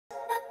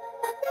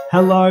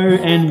Hello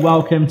and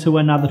welcome to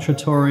another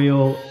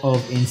tutorial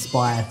of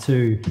Inspire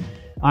 2.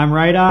 I'm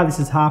Radar, this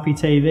is Harpy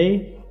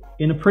TV.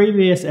 In a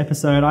previous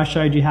episode I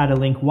showed you how to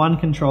link one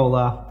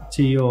controller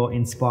to your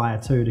Inspire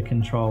 2 to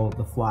control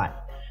the flight.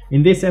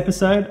 In this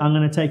episode I'm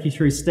going to take you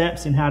through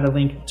steps in how to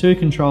link two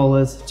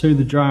controllers to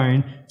the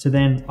drone to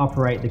then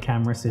operate the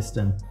camera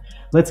system.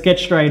 Let's get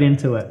straight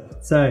into it.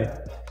 So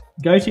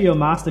go to your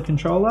master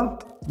controller.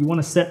 You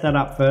want to set that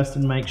up first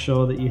and make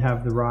sure that you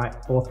have the right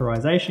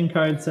authorization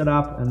code set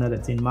up and that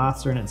it's in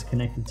master and it's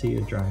connected to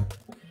your drone.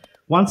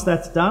 Once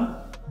that's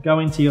done, go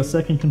into your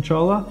second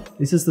controller.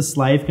 This is the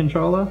slave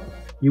controller.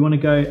 You want to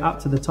go up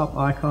to the top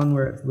icon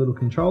where it's a little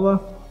controller.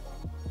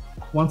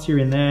 Once you're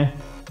in there,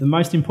 the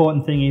most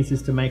important thing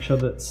is to make sure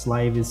that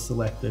slave is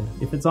selected.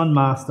 If it's on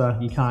master,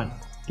 you can't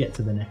get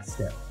to the next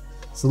step.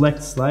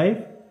 Select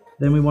slave,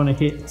 then we want to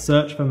hit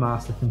search for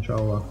master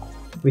controller.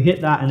 We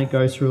hit that and it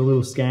goes through a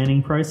little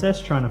scanning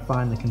process trying to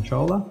find the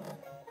controller.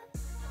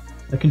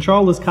 The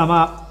controllers come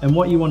up and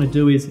what you want to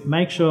do is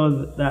make sure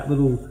that that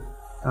little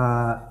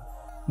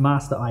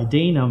master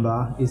ID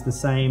number is the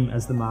same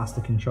as the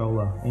master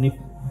controller. And if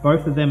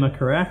both of them are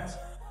correct,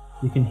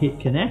 you can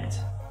hit connect.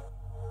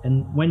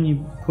 And when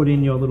you put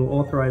in your little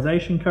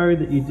authorization code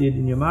that you did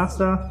in your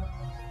master,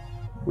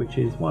 which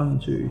is 1,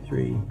 2,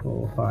 3,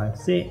 4, 5,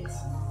 6,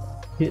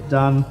 hit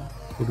done,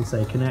 it'll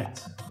say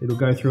connect. It'll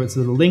go through its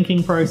little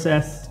linking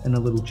process and a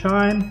little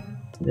chime.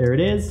 There it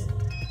is.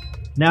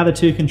 Now the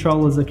two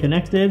controllers are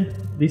connected.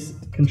 This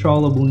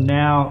controller will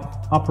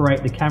now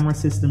operate the camera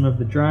system of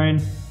the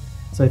drone.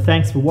 So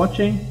thanks for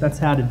watching. That's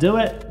how to do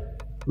it.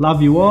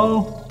 Love you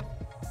all.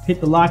 Hit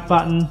the like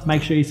button.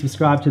 Make sure you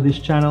subscribe to this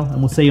channel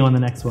and we'll see you on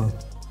the next one.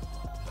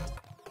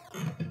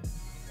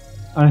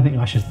 I don't think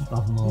I should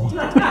love them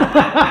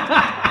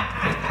all.